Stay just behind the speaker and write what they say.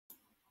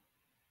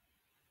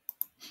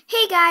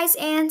Hey guys,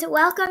 and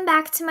welcome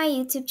back to my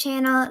YouTube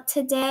channel.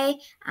 Today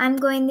I'm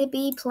going to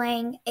be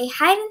playing a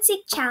hide and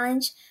seek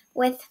challenge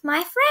with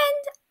my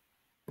friend.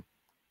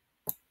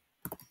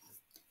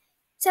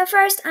 So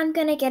first I'm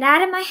going to get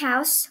out of my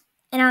house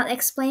and I'll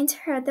explain to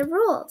her the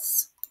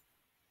rules.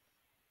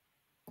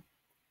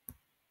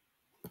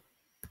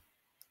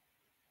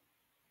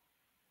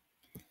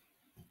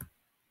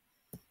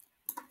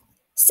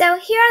 So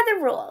here are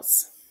the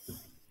rules.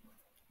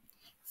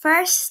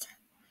 First,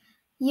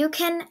 you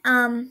can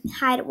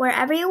hide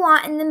wherever you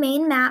want in the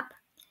main map,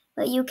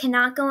 but you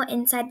cannot go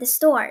inside the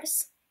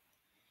stores.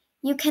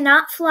 You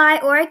cannot fly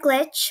or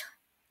glitch,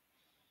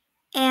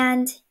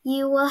 and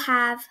you will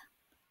have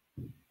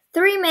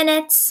 3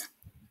 minutes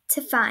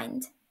to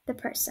find the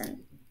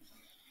person.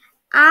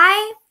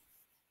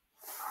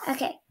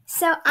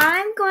 So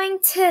I'm going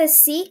to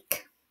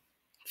seek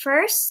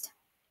first.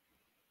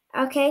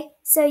 Okay,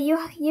 so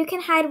you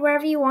can hide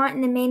wherever you want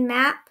in the main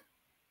map.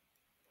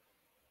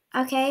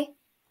 Okay,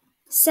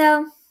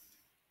 so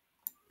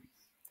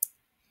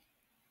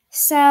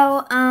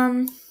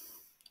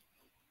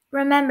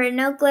remember,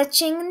 no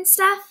glitching and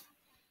stuff.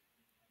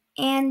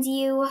 And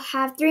you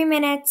have 3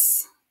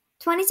 minutes,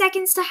 20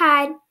 seconds to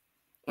hide,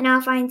 and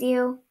I'll find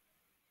you.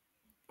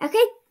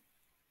 Okay,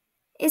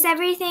 is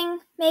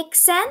everything make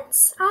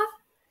sense?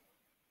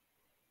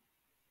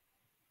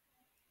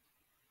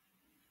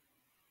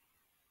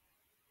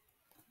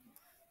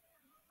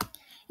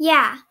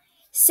 Yeah,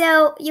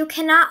 so you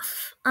cannot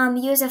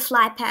use a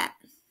fly pet.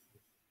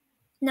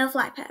 No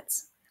fly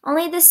pets.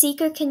 Only the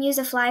seeker can use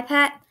a fly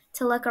pet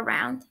to look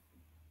around.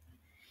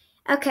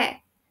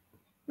 Okay,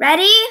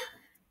 ready?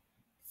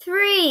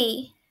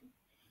 3,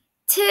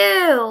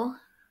 2,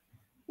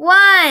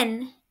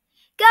 1.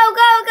 Go,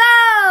 go,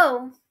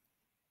 go!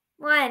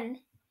 1,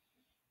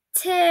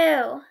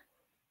 2,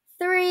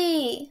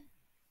 3,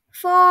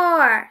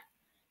 4,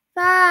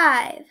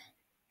 5,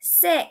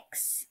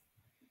 6,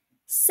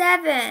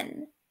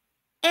 7,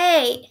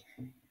 8,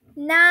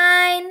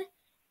 9,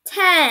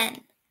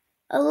 10,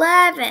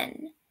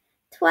 11,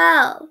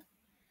 12,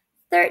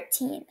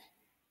 13,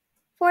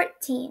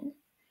 14,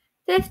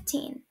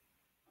 15,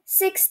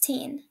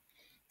 16,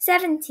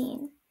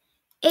 17,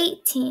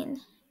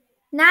 18,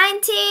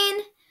 19,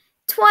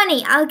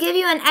 20. I'll give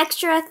you an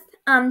extra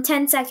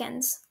 10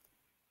 seconds.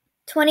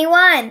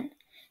 21,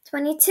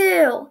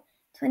 22,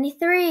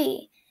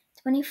 23,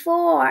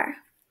 24,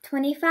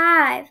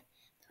 25,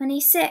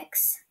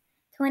 26,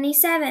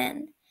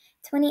 27,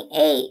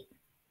 28,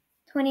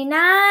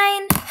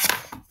 29,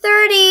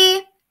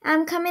 30.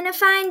 I'm coming to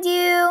find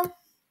you.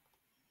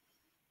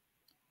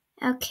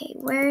 Okay,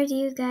 where do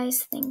you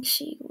guys think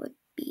she would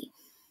be?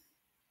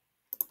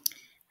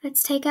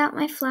 Let's take out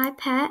my fly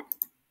pet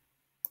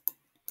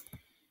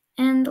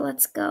and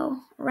let's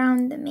go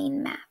around the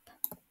main map.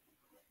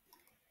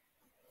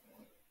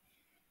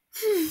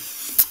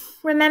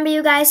 Remember,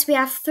 you guys, we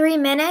have 3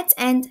 minutes,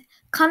 and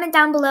comment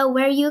down below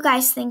where you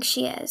guys think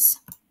she is.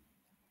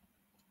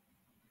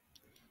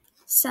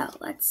 So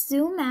let's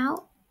zoom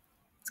out.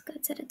 Let's go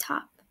to the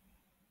top.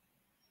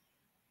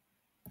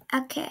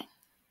 Okay.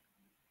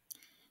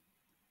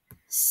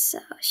 So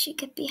she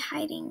could be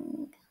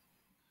hiding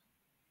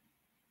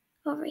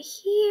over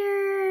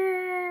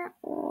here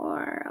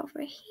or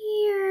over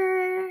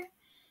here.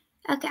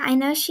 Okay, I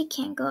know she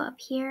can't go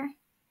up here.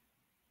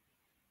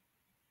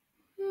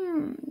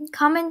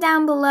 Comment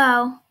down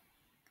below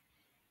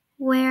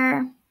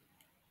where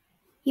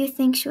you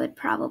think she would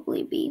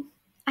probably be.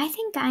 I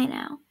think I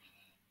know.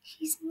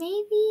 She's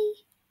maybe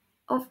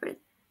over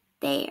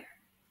there.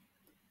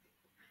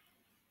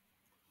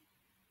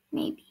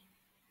 Maybe.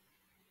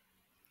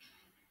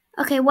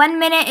 Okay, 1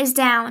 minute is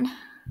down.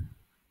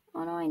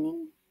 Oh no, I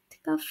need to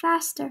go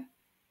faster.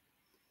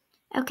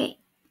 Okay.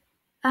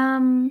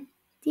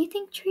 Do you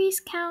think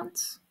trees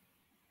counts?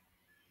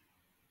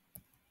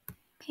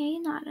 Okay,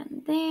 not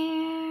in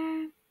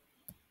there.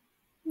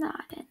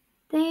 Not in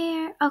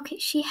there. Okay,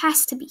 she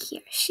has to be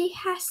here. She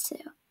has to.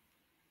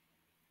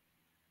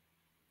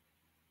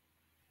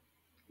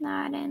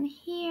 Not in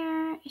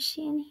here. Is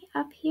she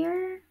up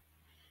here?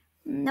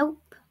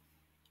 Nope.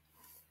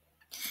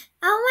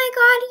 Oh my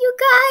god, you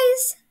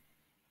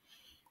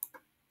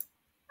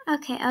guys!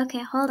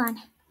 Okay,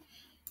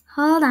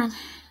 hold on.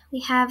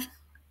 We have a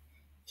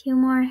few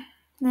more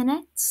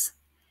minutes.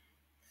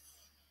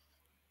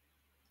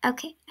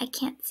 Okay, I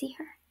can't see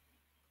her.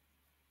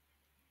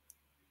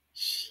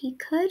 She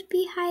could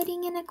be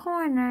hiding in a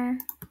corner.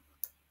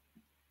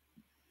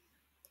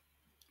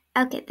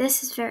 Okay,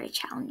 this is very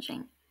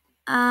challenging.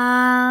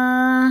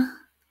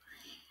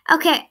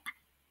 Okay.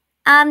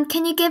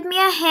 Can you give me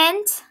a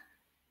hint?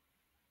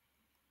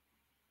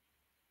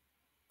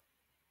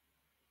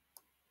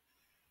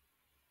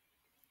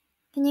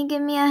 Can you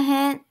give me a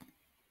hint?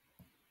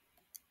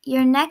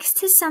 You're next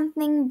to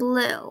something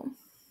blue.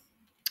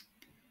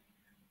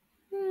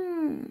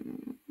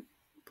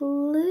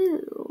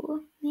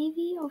 Blue.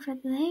 Maybe over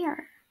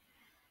there.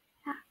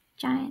 That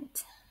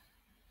giant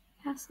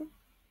castle.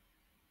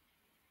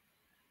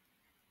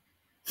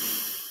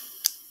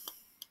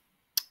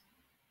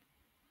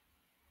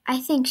 I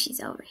think she's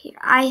over here.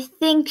 I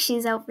think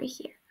she's over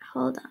here.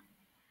 Hold on.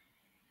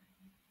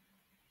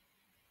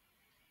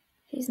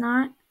 She's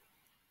not.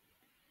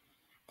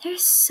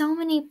 There's so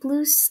many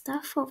blue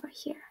stuff over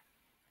here.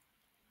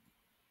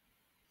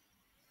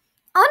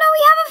 Oh no,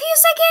 we have a few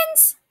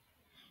seconds.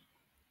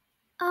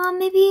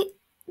 Maybe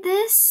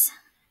this.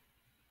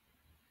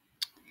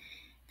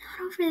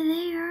 Not over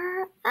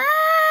there.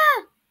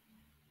 Ah!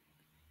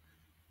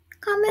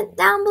 Comment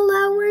down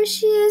below where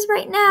she is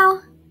right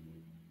now.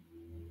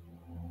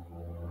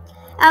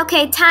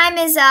 Okay, time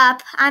is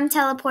up. I'm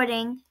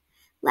teleporting.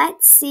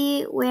 Let's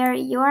see where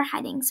your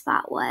hiding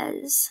spot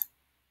was.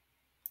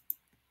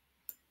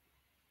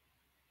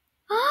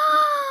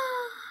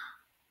 I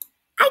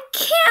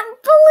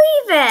can't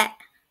believe it.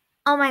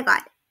 Oh my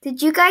god.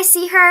 Did you guys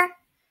see her?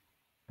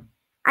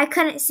 I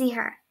couldn't see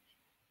her.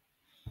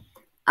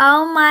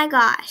 Oh my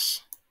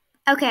gosh.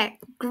 Okay,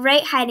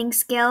 great hiding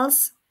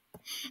skills.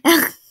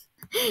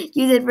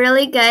 You did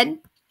really good.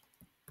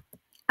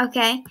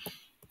 Okay.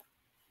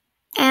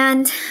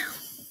 And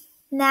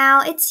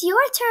now it's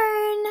your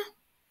turn.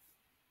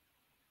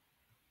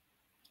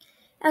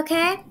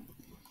 Okay.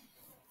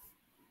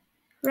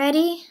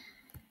 Ready?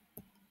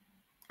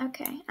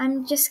 Okay,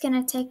 I'm just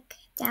gonna take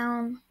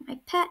down my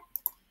pet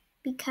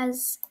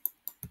because...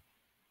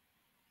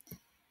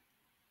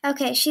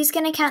 Okay, she's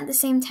gonna count the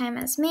same time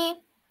as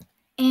me.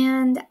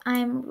 And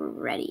I'm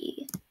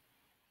ready.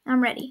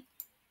 I'm ready.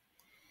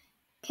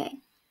 Okay.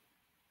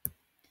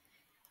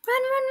 Run,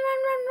 run,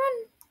 run, run,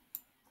 run.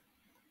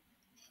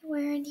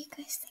 Where do you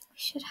guys think we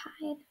should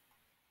hide?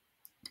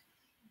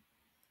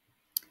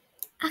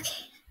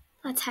 Okay.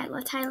 Let's hide,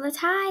 let's hide, let's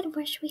hide.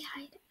 Where should we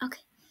hide?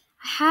 Okay.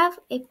 I have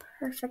a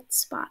perfect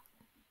spot.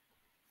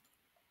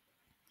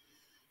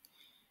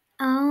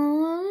 Oh,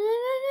 run,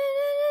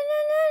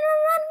 run,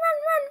 run,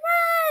 run,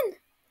 run.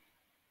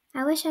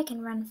 I wish I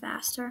can run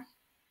faster.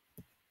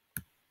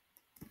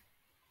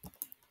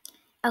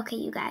 Okay,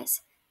 you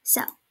guys.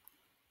 So,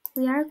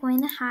 we are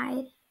going to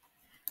hide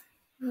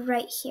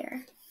right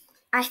here.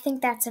 I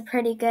think that's a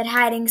pretty good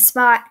hiding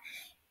spot.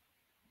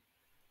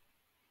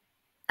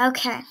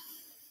 Okay.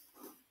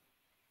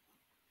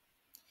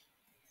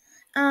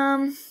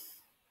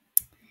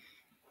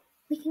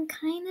 We can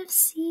kind of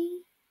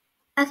see.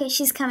 Okay,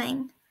 she's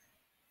coming.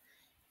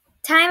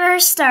 Timer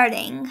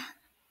starting.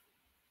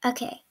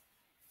 Okay.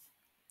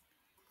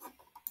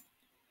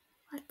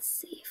 Let's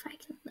see if I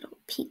can little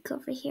peek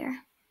over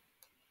here.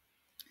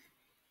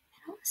 I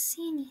don't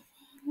see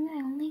anything.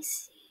 I only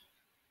see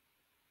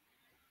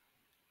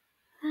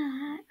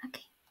that.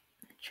 Okay.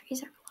 The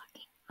trees are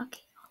blocking.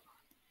 Okay, hold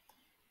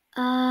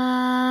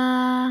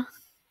on.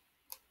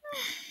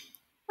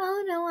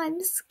 Oh no, I'm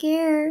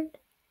scared.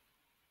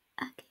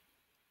 Okay.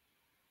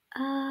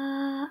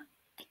 I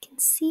can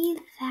see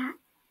that.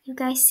 You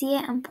guys see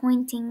it? I'm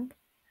pointing.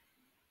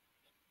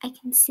 I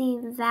can see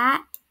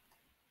that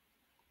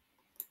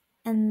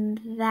and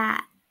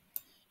that.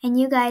 And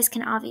you guys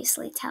can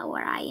obviously tell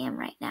where I am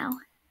right now.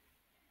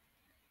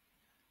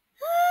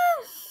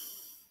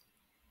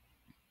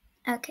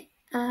 Okay.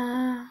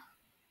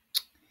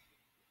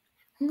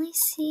 Only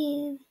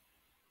see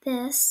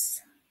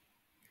this.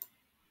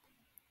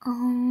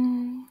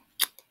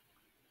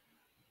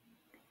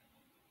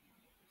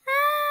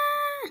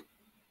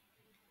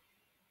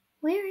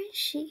 Where is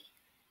she?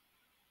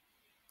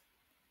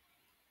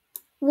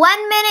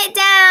 1 minute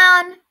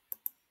down.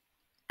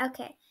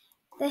 Okay.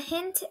 The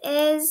hint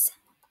is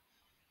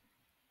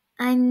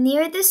I'm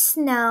near the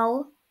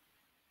snow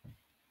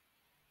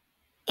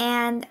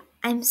and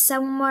I'm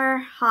somewhere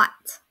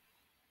hot.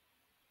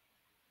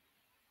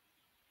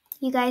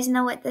 You guys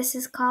know what this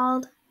is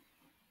called?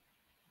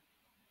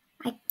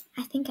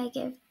 I think I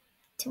gave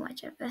too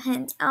much of a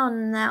hint. Oh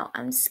no,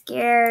 I'm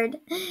scared.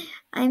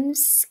 I'm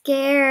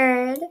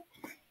scared.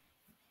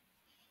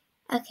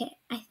 Okay,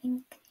 I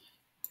think...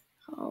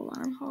 Hold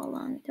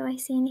on. Do I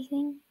see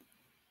anything?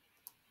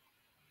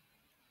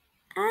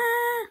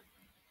 Ah!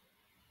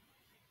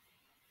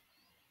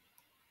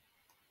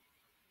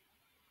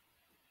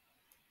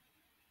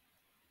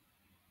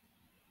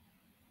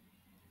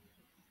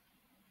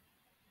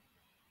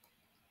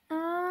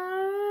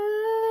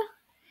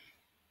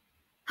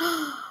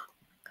 Oh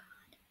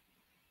god.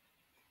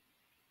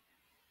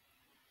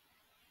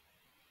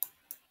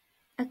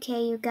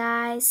 Okay, you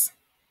guys.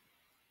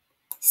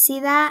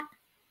 See that?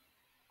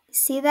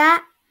 See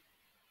that?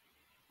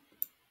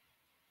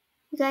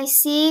 You guys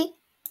see?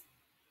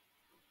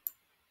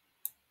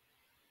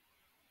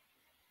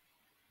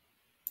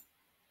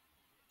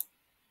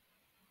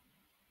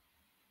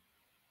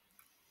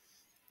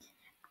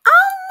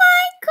 Oh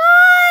my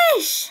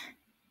gosh!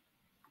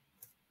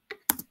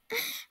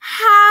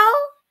 How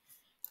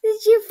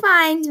did you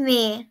find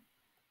me?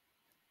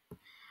 I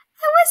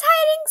was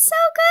hiding so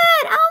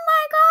good! Oh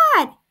my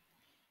god!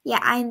 Yeah,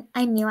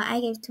 I knew it. I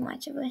gave too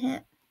much of a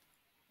hint.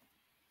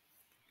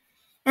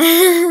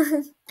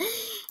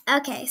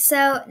 Okay,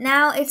 so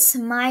now it's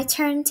my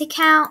turn to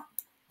count.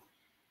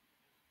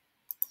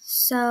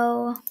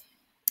 So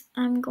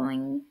I'm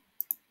going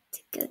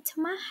to go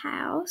to my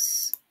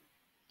house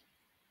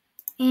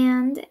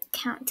and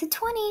count to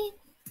 20.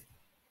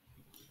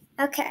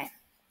 Okay.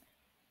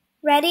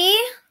 Ready,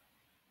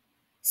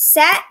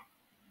 set,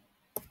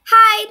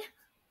 hide.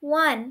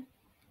 1,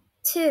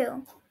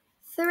 2,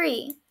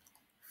 3,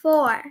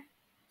 4,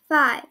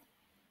 5,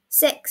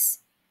 6,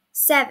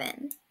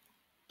 7,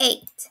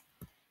 8,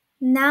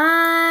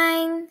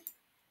 9,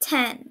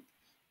 10,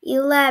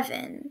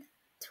 11,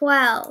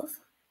 12,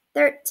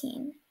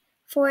 13,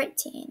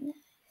 14,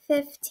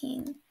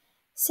 15,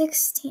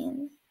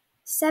 16,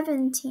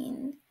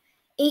 17,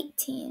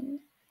 18,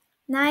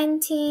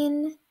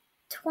 19,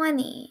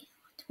 20,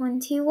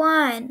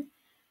 21,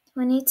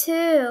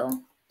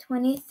 22,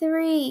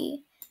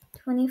 23,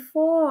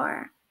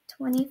 24,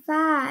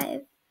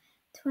 25,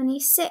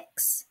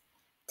 26,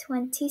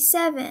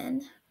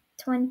 27,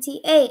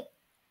 28,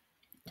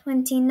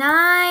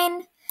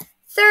 29,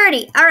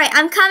 30. All right,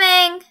 I'm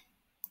coming.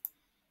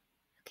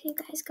 Okay, you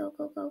guys, go,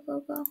 go, go, go,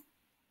 go.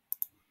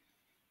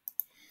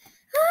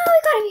 Oh,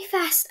 we gotta be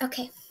fast.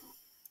 Okay,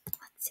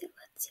 let's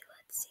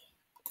see.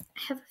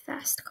 I have a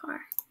fast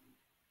car.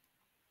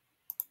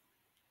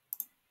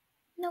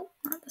 Nope,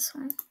 not this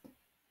one.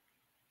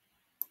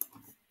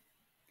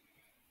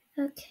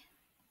 Okay,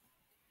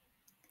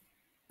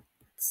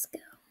 let's go.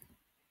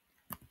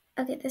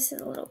 Okay, this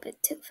is a little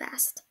bit too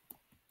fast.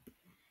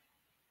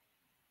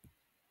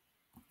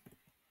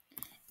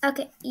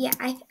 Okay, yeah,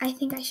 I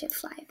think I should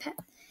fly a pet.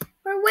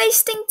 We're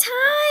wasting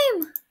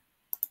time!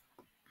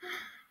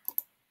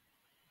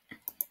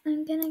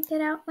 I'm gonna get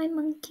out my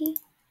monkey.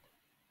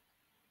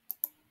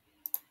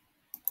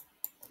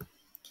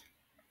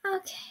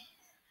 Okay.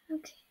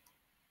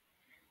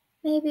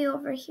 Maybe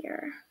over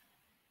here.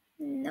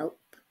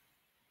 Nope.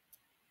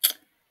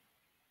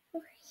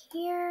 Over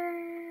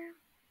here.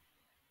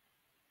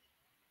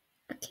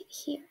 Okay,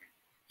 here.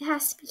 It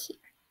has to be here.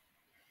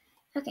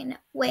 Okay, no,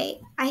 wait.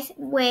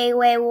 Wait.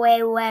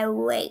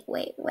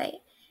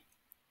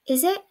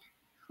 Is it?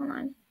 Hold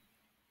on.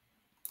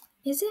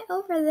 Is it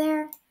over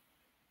there?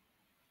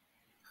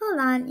 Hold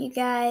on, you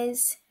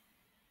guys.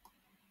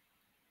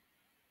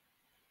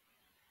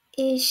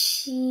 Is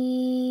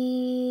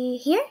she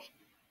here?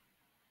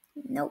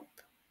 Nope.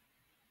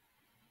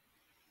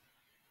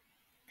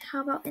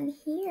 How about in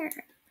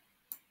here?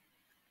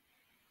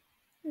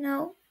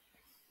 No.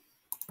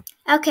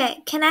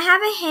 Okay, can I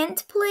have a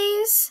hint,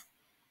 please?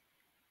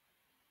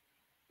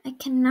 I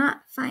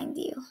cannot find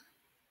you.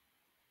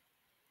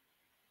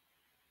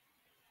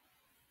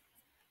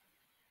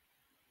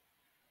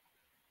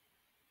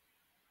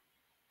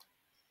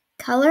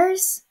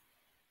 Colors?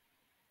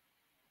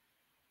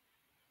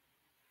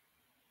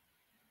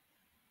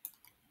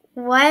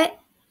 What?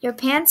 Your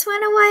pants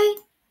went away?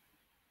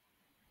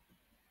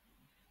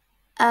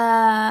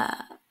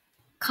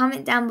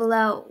 Comment down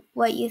below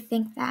what you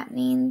think that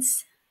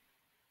means.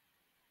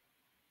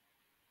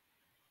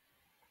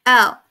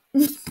 Oh.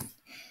 I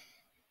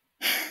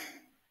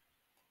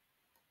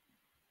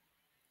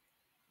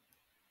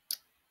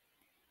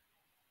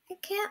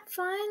can't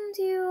find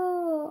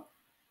you.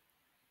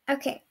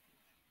 Okay,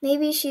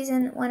 maybe she's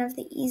in one of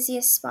the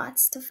easiest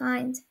spots to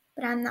find,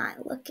 but I'm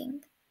not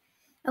looking.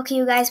 Okay,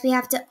 you guys, we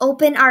have to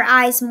open our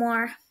eyes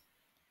more.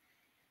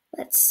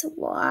 Let's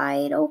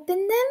wide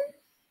open them.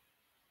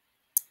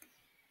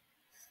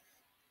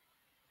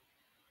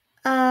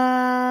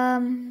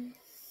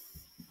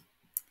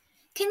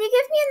 Can you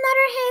give me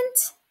another hint?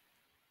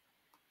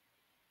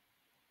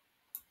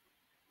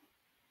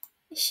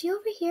 Is she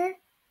over here?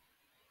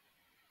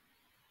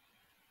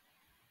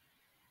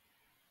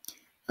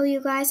 Oh, you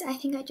guys, I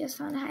think I just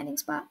found a hiding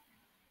spot.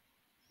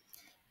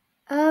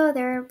 Oh,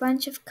 there are a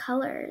bunch of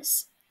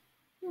colors.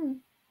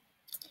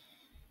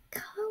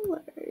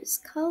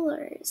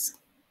 Colors.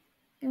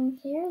 And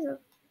here's a...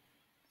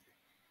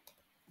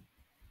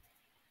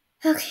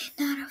 Okay,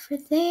 not over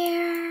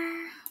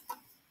there.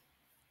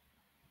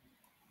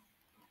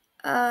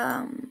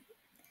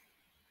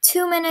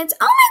 2 minutes.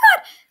 Oh my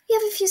god! We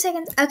have a few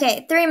seconds.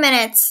 Okay, 3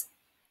 minutes.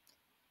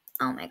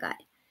 Oh my god.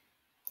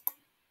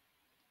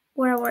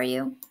 Where were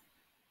you?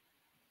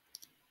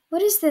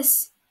 What is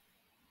this?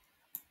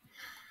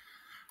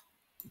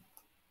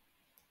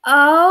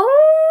 Oh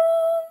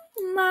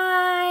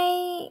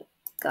my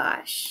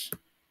gosh.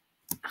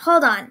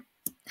 Hold on.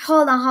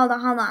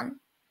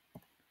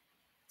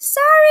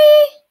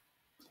 Sorry,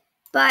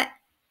 but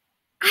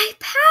I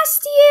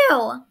passed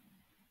you.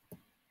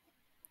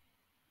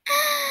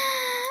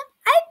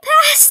 I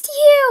passed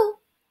you.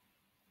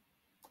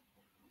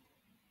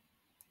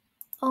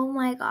 Oh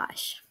my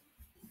gosh.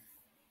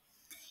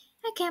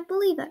 I can't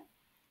believe it.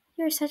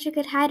 You're such a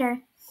good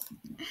hider.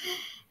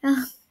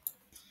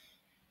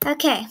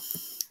 Okay,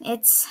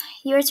 it's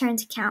your turn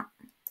to count.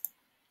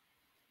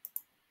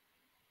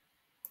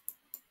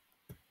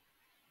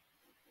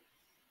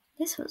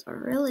 This was a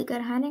really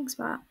good hiding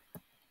spot.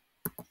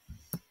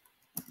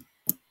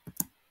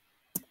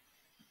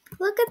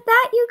 Look at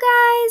that, you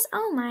guys.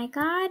 Oh my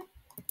god.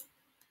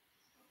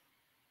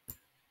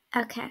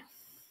 Okay.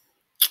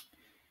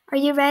 Are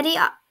you ready?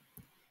 Are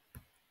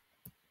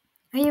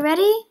you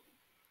ready?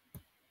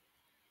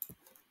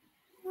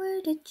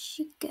 Where did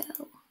she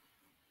go?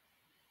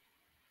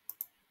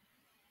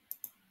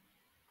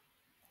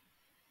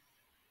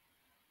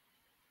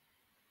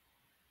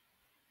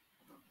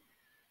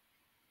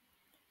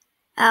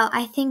 Oh,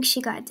 I think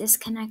she got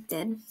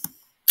disconnected.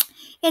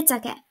 It's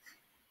okay.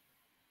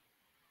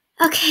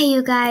 Okay,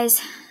 you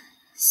guys.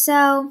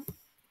 So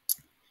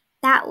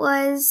that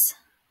was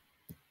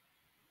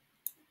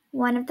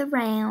one of the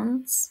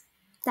rounds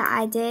that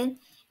I did.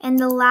 And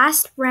the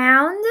last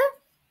round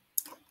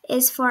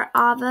is for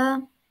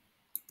Ava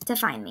to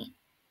find me.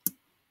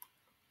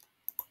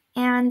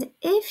 And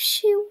if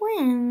she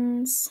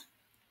wins,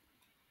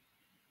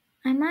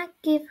 I might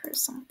give her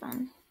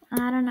something.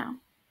 I don't know.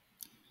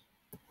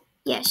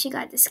 Yeah, she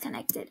got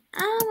disconnected.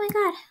 Oh my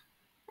god.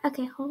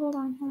 Okay, hold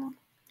on.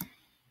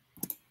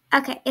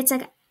 Okay, it's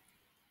okay.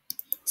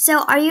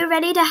 So, are you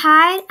ready to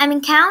hide?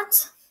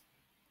 Count?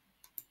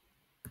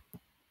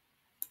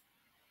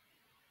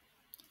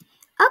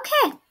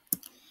 Okay.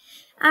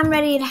 I'm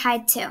ready to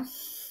hide too.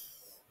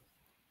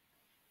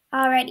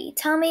 Alrighty,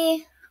 tell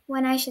me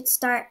when I should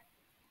start.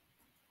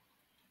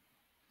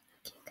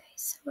 Okay, guys,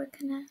 so we're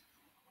gonna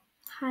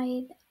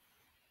hide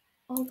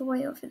all the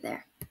way over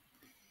there.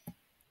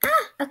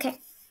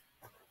 Okay.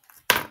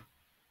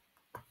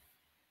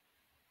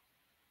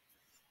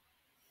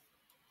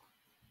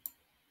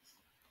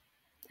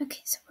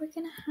 Okay, so we're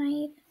gonna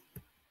hide.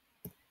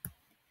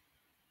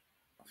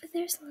 Over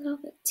there's a little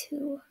bit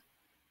too.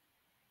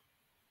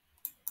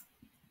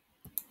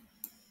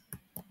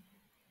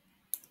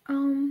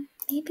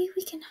 Maybe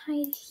we can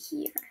hide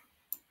here.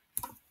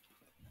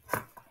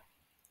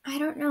 I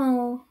don't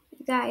know,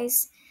 you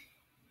guys.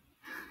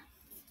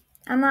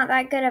 I'm not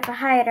that good of a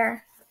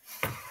hider.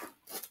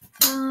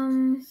 Hold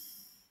on,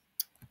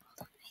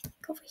 I think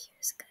over here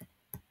is good.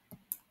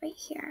 Right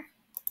here.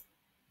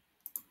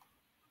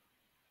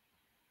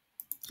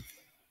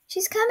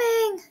 She's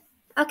coming!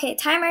 Okay,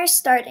 timer is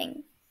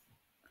starting.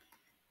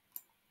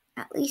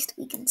 At least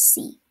we can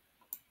see.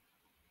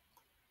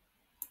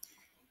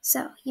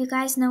 So, you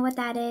guys know what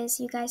that is.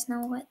 You guys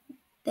know what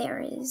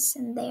there is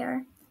and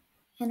there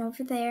and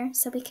over there.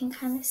 So we can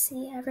kind of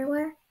see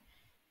everywhere.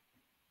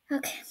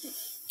 Okay.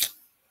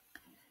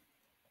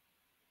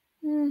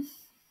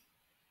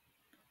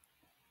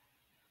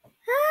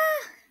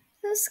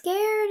 So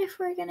scared if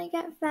we're gonna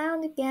get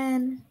found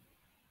again.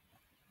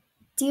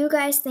 Do you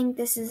guys think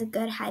this is a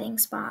good hiding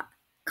spot?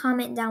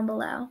 Comment down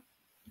below.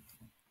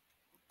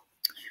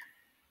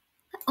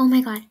 Oh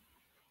my god.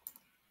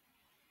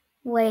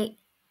 Wait.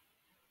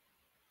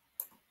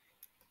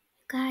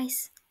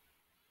 Guys,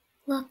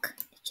 look.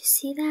 Did you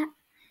see that?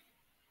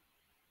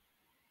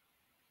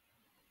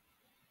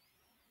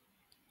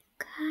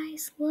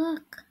 Guys,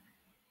 look.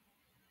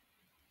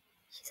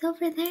 She's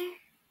over there.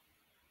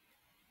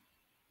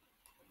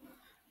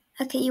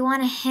 Okay, you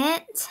want a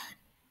hint?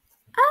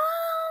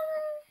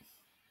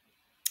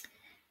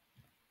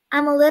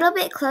 I'm a little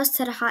bit close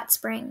to the hot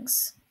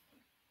springs.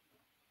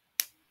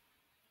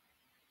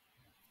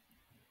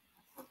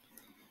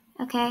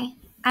 Okay,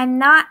 I'm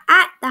not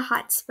at the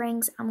hot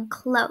springs. I'm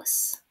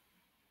close.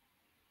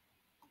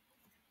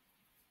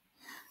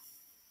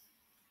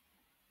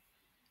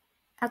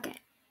 Okay.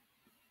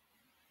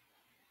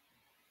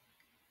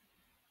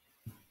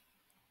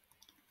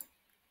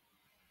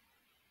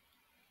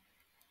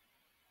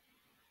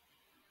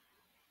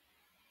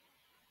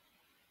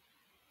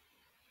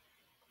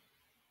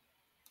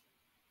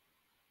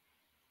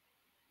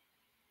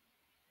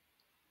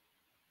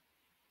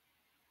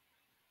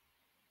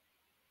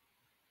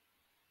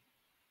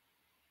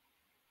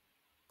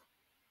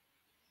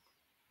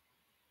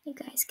 You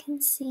guys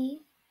can see.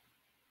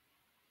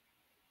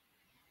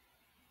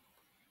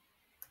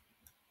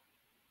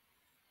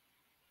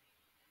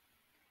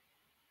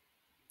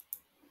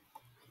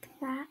 Like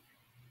that.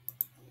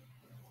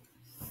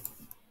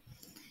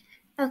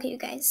 Okay, you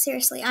guys,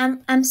 seriously,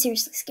 I'm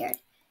seriously scared.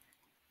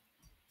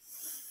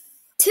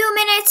 2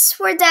 minutes,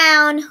 we're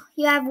down.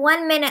 You have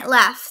 1 minute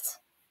left.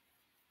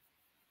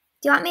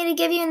 Do you want me to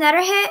give you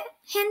another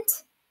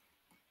hint?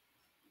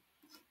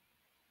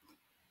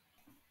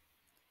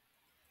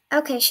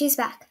 Okay, she's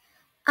back.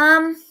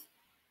 Ava,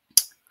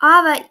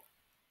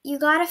 you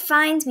gotta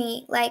find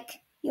me.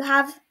 Like, you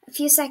have a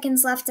few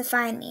seconds left to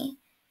find me.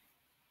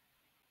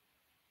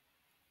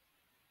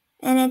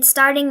 And it's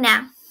starting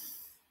now.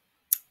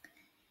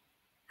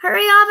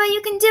 Hurry, Ava,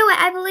 you can do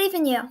it. I believe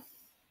in you.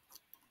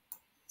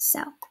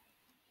 So,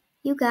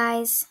 you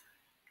guys,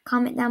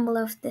 comment down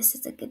below if this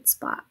is a good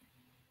spot.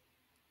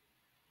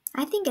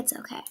 I think it's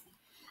okay.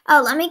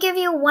 Oh, let me give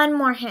you one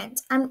more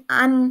hint.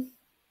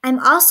 I'm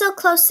also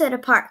close to the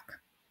park.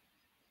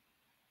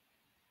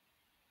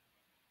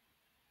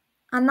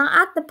 I'm not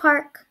at the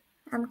park.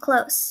 I'm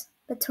close,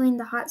 between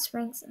the hot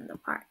springs and the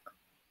park.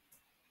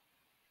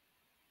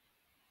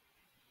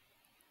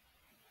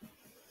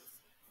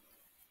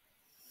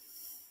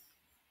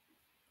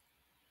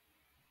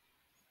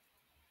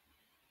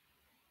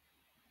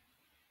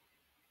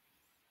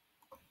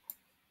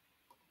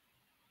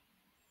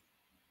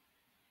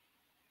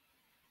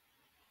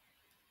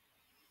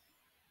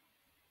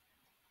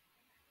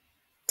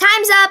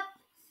 Time's up!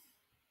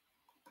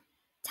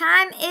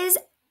 Time is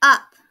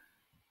up.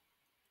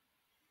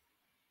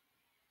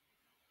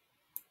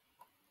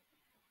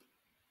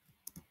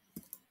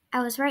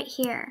 I was right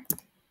here.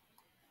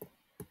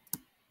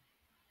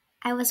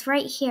 I was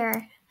right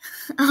here,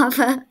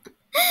 Ava.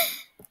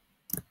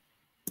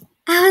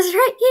 I was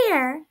right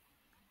here.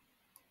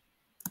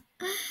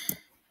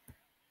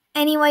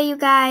 Anyway, you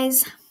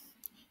guys,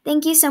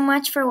 thank you so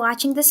much for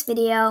watching this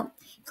video.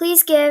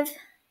 Please give...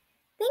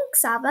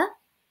 Thanks, Ava.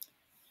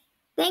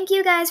 Thank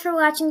you guys for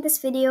watching this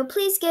video.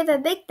 Please give a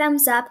big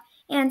thumbs up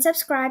and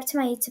subscribe to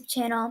my YouTube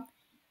channel.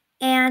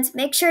 And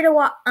make sure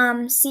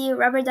to see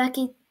Rubber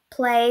Ducky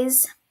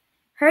Plays,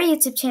 her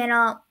YouTube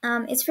channel.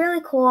 It's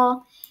really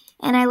cool,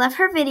 and I love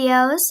her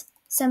videos.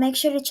 So make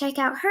sure to check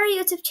out her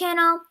YouTube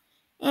channel.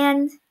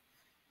 And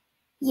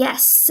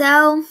yes,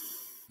 so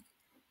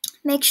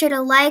make sure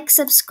to like,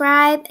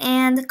 subscribe,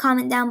 and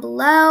comment down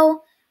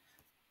below.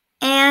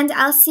 And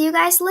I'll see you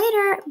guys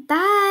later.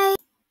 Bye!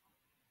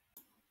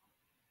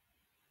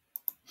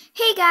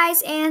 Hey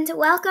guys, and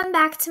welcome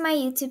back to my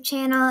YouTube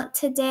channel.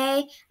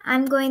 Today,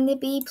 I'm going to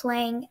be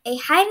playing a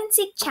hide and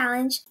seek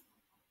challenge.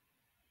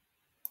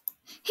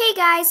 Hey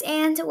guys,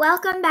 and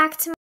welcome back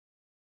to